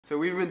So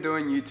we've been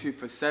doing YouTube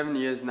for 7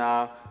 years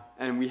now,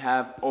 and we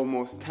have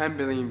almost 10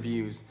 billion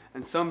views.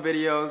 And some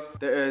videos,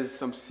 there is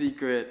some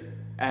secret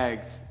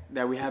eggs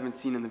that we haven't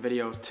seen in the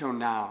videos till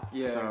now.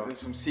 Yeah, so there's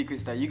some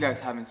secrets that you guys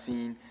haven't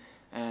seen,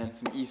 and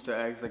some Easter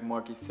eggs like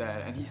Marky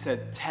said. And he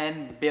said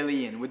 10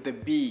 billion with the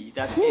B.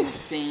 That's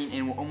insane,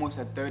 and we're almost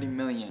at 30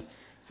 million.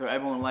 So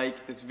everyone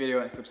like this video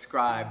and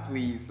subscribe,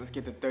 please. Let's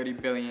get to 30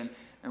 billion.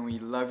 And we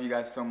love you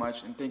guys so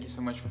much, and thank you so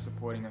much for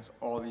supporting us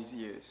all these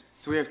years.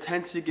 So we have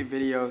 10 secret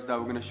videos that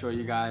we're gonna show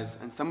you guys,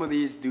 and some of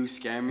these do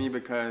scare me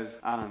because,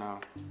 I don't know,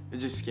 it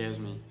just scares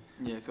me.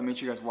 Yeah, so make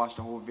sure you guys watch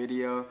the whole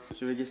video.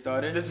 Should we get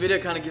started? This video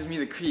kind of gives me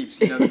the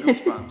creeps, you know, the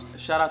goosebumps.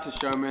 Shout out to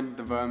Sherman,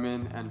 the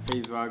Vermin, and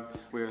FaZe Rug.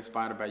 We were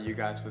inspired by you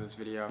guys for this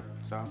video.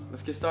 So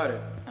let's get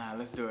started. Alright,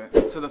 let's do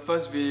it. So the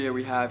first video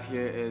we have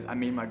here is I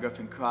made my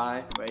girlfriend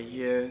cry right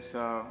here.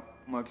 So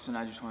Marcus and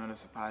I just wanted to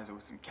surprise her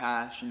with some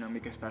cash, you know,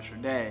 make a special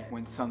day.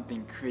 When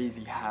something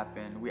crazy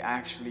happened, we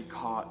actually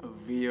caught a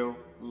real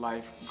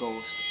life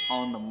ghost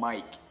on the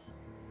mic.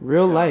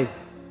 Real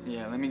life?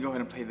 Yeah, let me go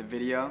ahead and play the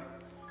video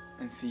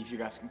and see if you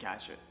guys can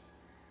catch it.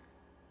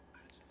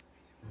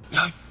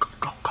 Yo, go.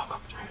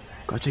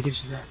 Go check if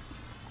she's there.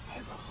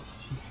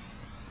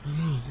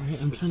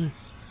 Alright, I'm trying to.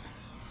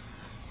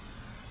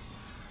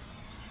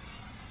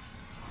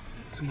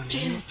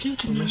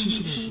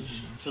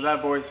 So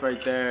that voice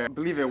right there, I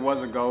believe it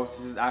was a ghost.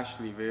 This is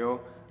actually real.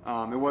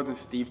 It wasn't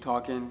Steve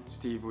talking.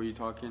 Steve, were you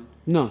talking?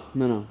 No.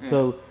 Yeah.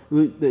 So,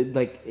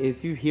 like,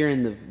 if you hear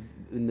in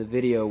the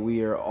video,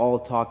 we are all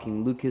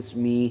talking, Lucas,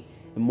 me,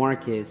 and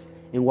Marcus.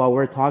 And while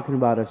we're talking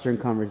about a certain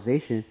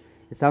conversation,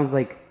 it sounds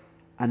like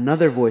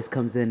another voice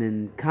comes in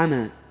and kind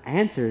of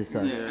answers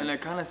us. Yeah, and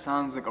it kind of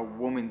sounds like a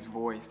woman's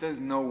voice.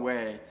 There's no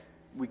way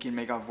we can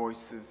make our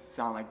voices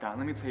sound like that.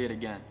 Let me play it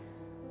again.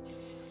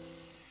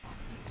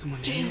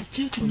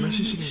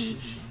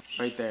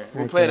 Right there.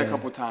 We'll play it a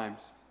couple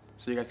times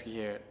so you guys can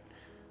hear it.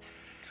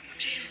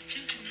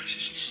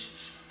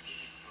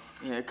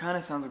 Yeah, it kind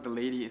of sounds like the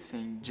lady is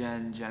saying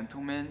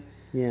gentleman.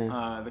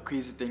 Yeah. The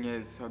crazy thing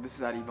is, so this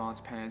is at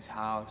Yvonne's parents'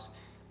 house,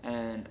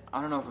 and I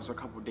don't know if it was a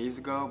couple days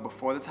ago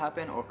before this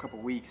happened or a couple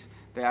weeks,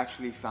 they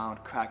actually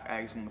found cracked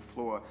eggs on the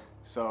floor.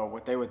 So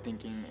what they were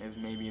thinking is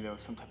maybe there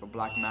was some type of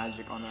black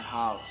magic on their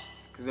house,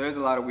 because there's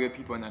a lot of weird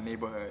people in that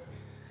neighborhood.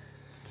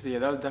 So yeah,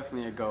 that was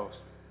definitely a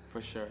ghost,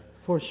 for sure.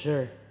 For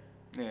sure.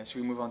 Yeah,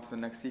 should we move on to the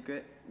next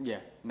secret? Yeah,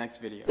 next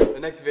video. The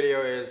next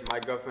video is my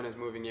girlfriend is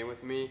moving in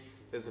with me.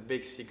 There's a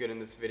big secret in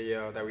this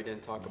video that we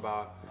didn't talk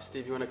about.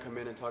 Steve, you want to come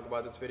in and talk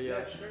about this video?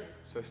 Yeah, sure.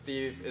 So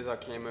Steve is our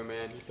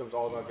cameraman. He films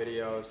all of our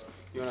videos.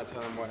 You want to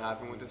tell him what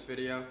happened with this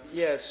video?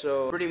 Yeah,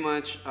 so pretty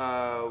much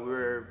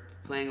we're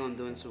planning on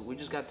doing, so we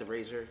just got the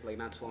razor like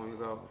not too long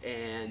ago,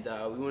 and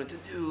we wanted to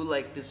do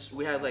like this.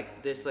 We had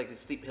like this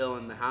steep hill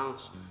in the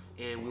house,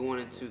 and we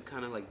wanted to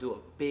kind of like do a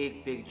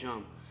big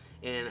jump.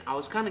 And I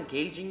was kind of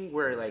gauging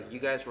where like you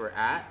guys were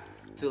at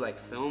to like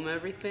film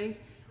everything.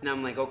 And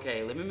I'm like,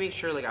 okay, let me make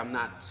sure like I'm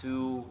not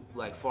too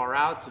like far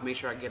out to make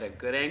sure I get a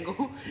good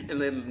angle, and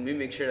let me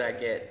make sure that I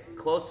get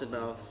close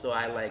enough so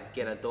I like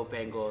get a dope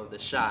angle of the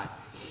shot.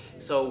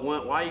 So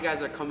while you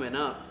guys are coming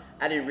up,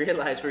 I didn't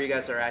realize where you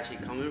guys are actually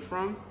coming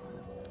from.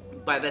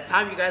 By the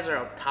time you guys are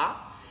up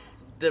top,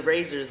 the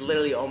razor is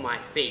literally on my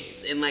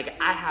face, and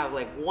like I have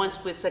like one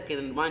split second,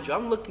 and mind you,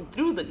 I'm looking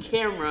through the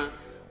camera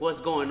what's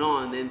going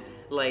on, and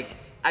like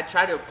I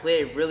try to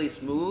play it really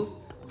smooth.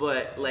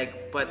 But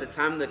like by the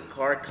time the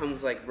car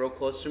comes like real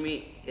close to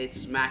me, it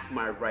smacked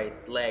my right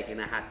leg,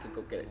 and I had to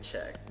go get it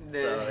checked.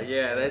 So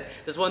yeah,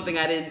 that's one thing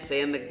I didn't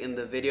say in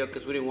the video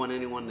because we didn't want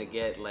anyone to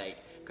get like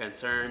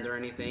concerned or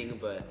anything.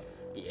 But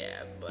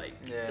yeah,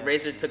 like the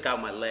razor took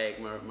out my leg,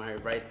 my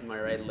right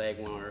leg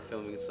when we were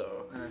filming.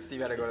 So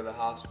Steve had to go to the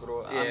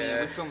hospital. Yeah. I mean,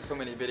 we filmed so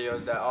many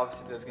videos that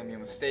obviously there's gonna be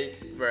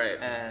mistakes, right,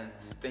 and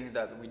things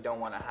that we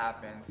don't want to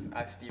happen.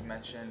 As Steve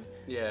mentioned,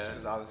 this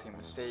is obviously a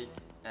mistake.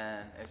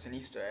 And it's an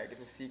Easter egg, it's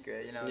a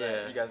secret, you know,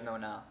 that you guys know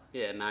now.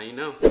 Yeah, now you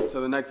know.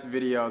 So the next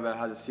video that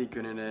has a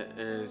secret in it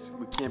is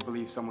we can't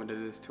believe someone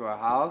did this to our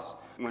house.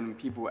 When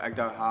people egged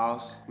our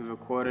house, we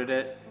recorded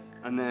it.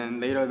 And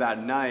then later that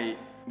night,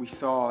 we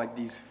saw like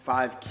these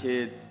 5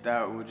 kids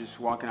that were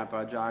just walking up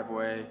our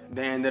driveway.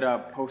 They ended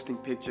up posting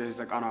pictures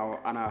like on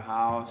our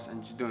house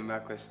and just doing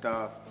reckless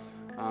stuff.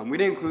 We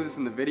didn't include this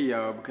in the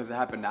video because it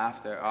happened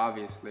after,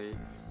 obviously.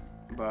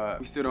 But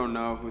we still don't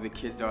know who the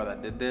kids are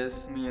that did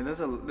this. I mean, there's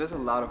a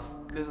lot of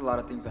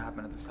things that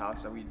happen at this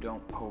house that we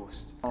don't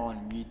post on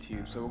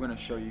YouTube. So we're gonna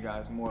show you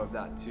guys more of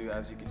that too.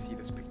 As you can see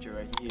this picture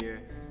right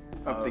here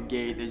of the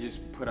gate. They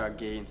just put our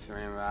gate in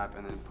saran wrap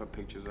and then put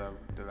pictures of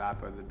the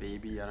wrapper of the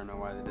baby. I don't know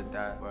why they did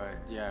that, but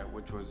yeah, it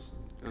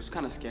was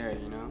kind of scary,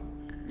 you know?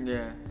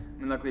 Yeah. I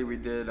mean, luckily we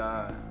did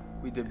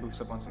boost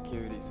up on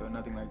security, so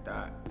nothing like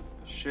that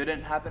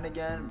shouldn't happen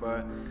again.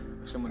 But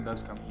if someone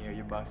does come here,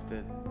 you're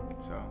busted.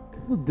 So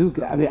we'll do.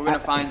 I mean, we're gonna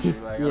find you.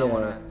 Like I don't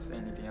want to say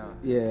anything else.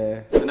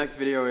 Yeah. The next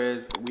video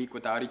is a week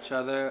without each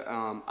other.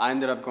 I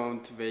ended up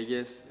going to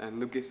Vegas, and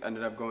Lucas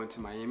ended up going to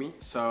Miami.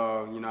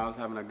 So you know, I was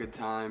having a good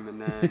time,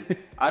 and then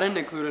I didn't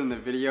include it in the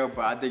video,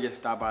 but I did get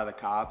stopped by the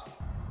cops.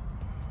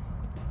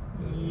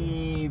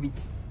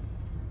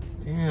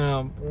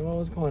 bro,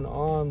 what's going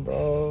on,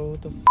 bro?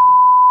 What the f?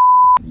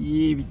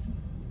 Yeah.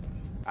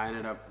 I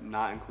ended up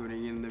not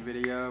including it in the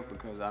video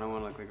because I don't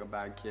want to look like a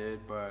bad kid,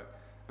 but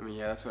I mean,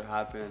 yeah, that's what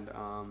happened.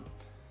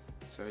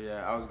 So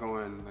yeah, I was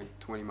going like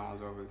 20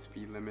 miles over the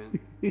speed limit,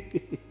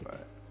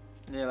 but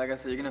Yeah, like I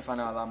said, you're gonna find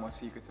out a lot more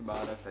secrets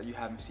about us that you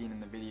haven't seen in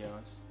the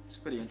videos. It's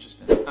pretty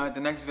interesting. Alright, the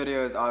next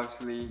video is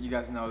obviously, you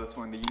guys know this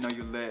one, the You Know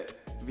You Lit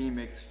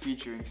remix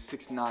featuring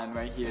 6ix9ine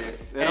right here.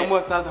 it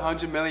almost has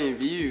 100 million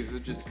views,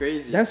 which is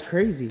crazy. That's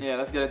crazy. Yeah,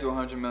 let's get it to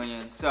 100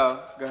 million.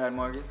 So, go ahead,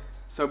 Marcus.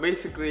 So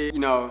basically, you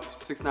know,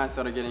 6ix9ine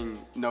started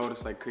getting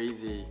noticed like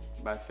crazy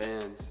by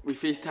fans. We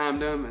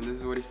FaceTimed him, and this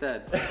is what he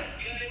said.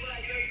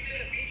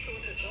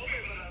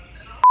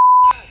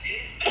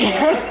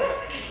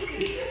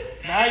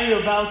 Now you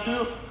about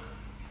to?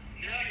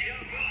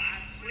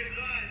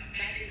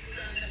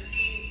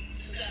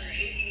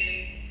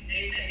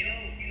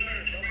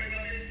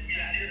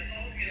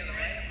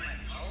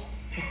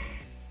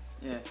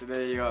 Yeah, so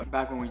there you go.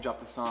 Back when we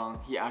dropped the song,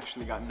 he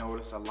actually got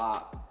noticed a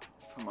lot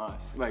from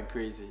us. Like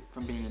crazy.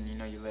 From being in You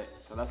Know You Lit.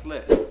 So that's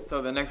lit.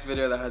 So the next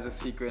video that has a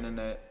secret in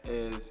it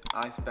is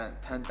I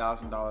spent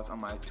 $10,000 on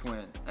my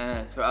twin.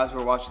 And so as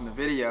we're watching the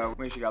video,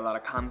 we actually got a lot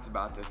of comments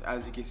about this,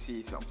 as you can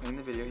see. So I'm playing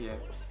the video here.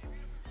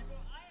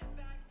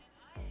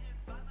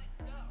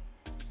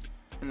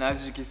 And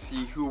as you can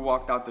see, who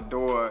walked out the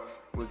door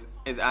is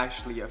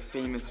actually a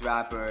famous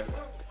rapper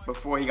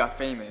before he got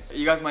famous.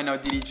 You guys might know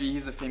DDG,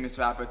 he's a famous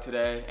rapper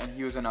today, and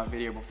he was in our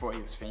video before he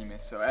was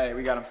famous. So hey,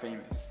 we got him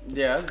famous.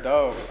 Yeah, that's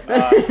dope.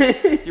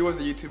 He was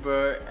a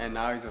YouTuber and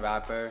now he's a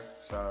rapper,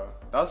 so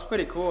that was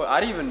pretty cool. I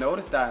didn't even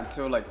notice that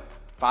until like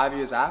 5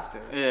 years after.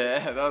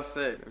 Yeah, that was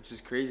sick. Which is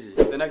crazy.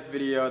 The next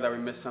video that we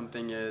missed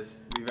something is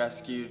we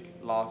rescued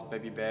lost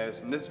baby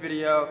bears. In this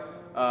video,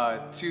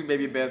 2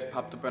 baby bears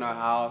popped up in our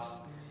house,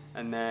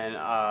 and then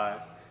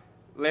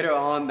later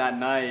on that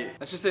night,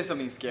 Let's just say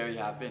something scary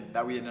happened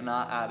that we did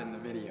not add in the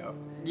video.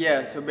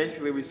 yeah, so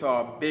basically we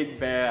saw a big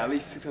bear, at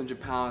least 600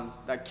 pounds,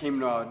 that came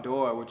to our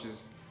door, which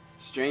is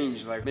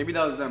strange. Like maybe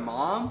that was their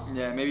mom?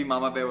 Yeah, maybe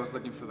Mama Bear was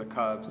looking for the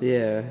cubs.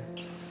 Yeah.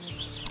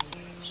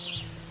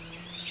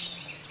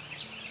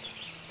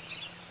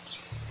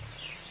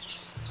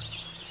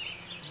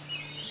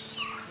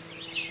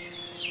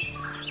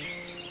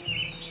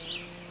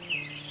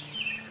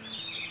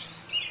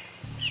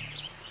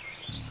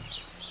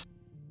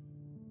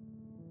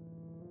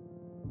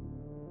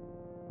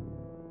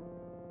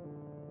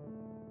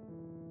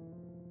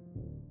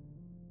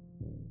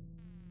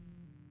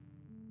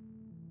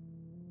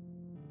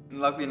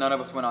 Luckily, none of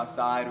us went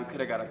outside. We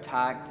could have got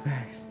attacked.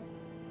 Facts.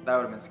 That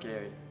would have been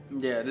scary.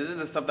 Yeah, this is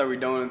the stuff that we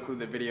don't include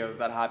the videos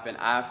that happen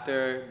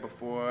after,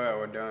 before,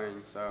 or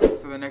during, so.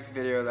 So the next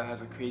video that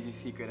has a crazy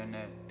secret in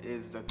it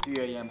is the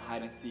 3 a.m.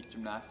 hide and seek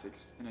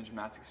gymnastics in a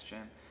gymnastics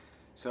gym.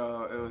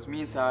 So it was me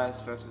and Cyrus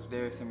versus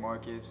Darius and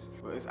Marcus.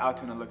 We was out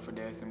to look for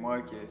Darius and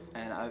Marcus,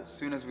 and as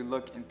soon as we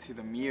look into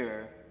the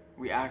mirror,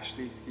 we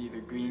actually see the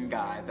green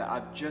guy that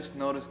I've just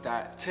noticed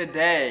that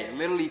today,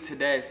 literally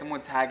today,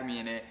 someone tagged me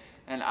in it,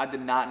 and I did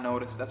not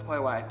notice. That's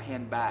probably why I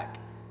panned back,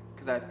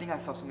 because I think I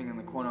saw something in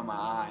the corner of my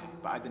eye,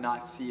 but I did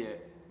not see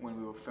it when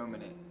we were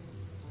filming it.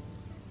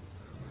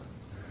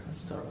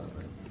 Let's start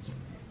like this.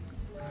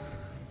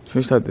 Should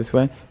we start this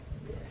way?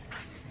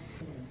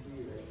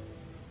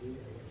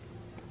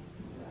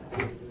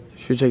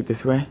 Should we check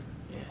this way?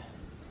 Yeah.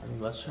 I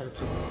mean, let's try to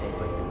pick the same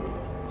place that we did.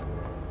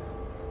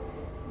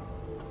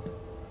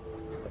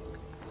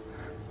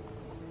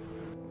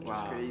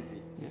 Wow. It's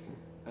crazy. Yeah.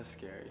 That's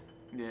scary.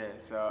 Yeah,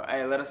 so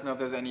hey, let us know if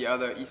there's any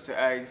other Easter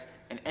eggs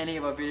in any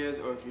of our videos,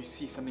 or if you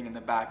see something in the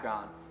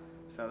background.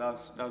 So that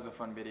was a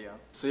fun video.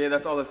 So yeah,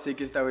 that's all the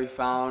secrets that we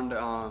found.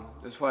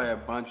 There's probably a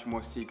bunch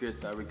more secrets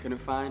that we couldn't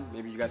find.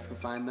 Maybe you guys can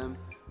find them.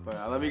 But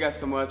I love you guys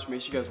so much. Make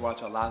sure you guys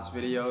watch our last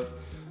videos.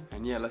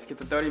 And yeah, let's get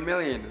to 30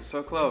 million. It's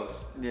so close.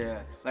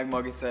 Yeah, like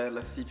Morgan said,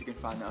 let's see if you can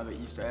find the other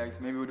Easter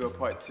eggs. Maybe we'll do a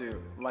part 2.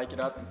 Like it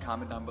up and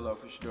comment down below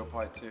if we should do a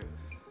part 2.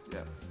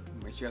 Yeah.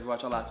 Make sure you guys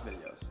watch our last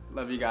videos.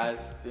 Love you guys.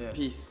 See ya.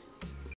 Peace.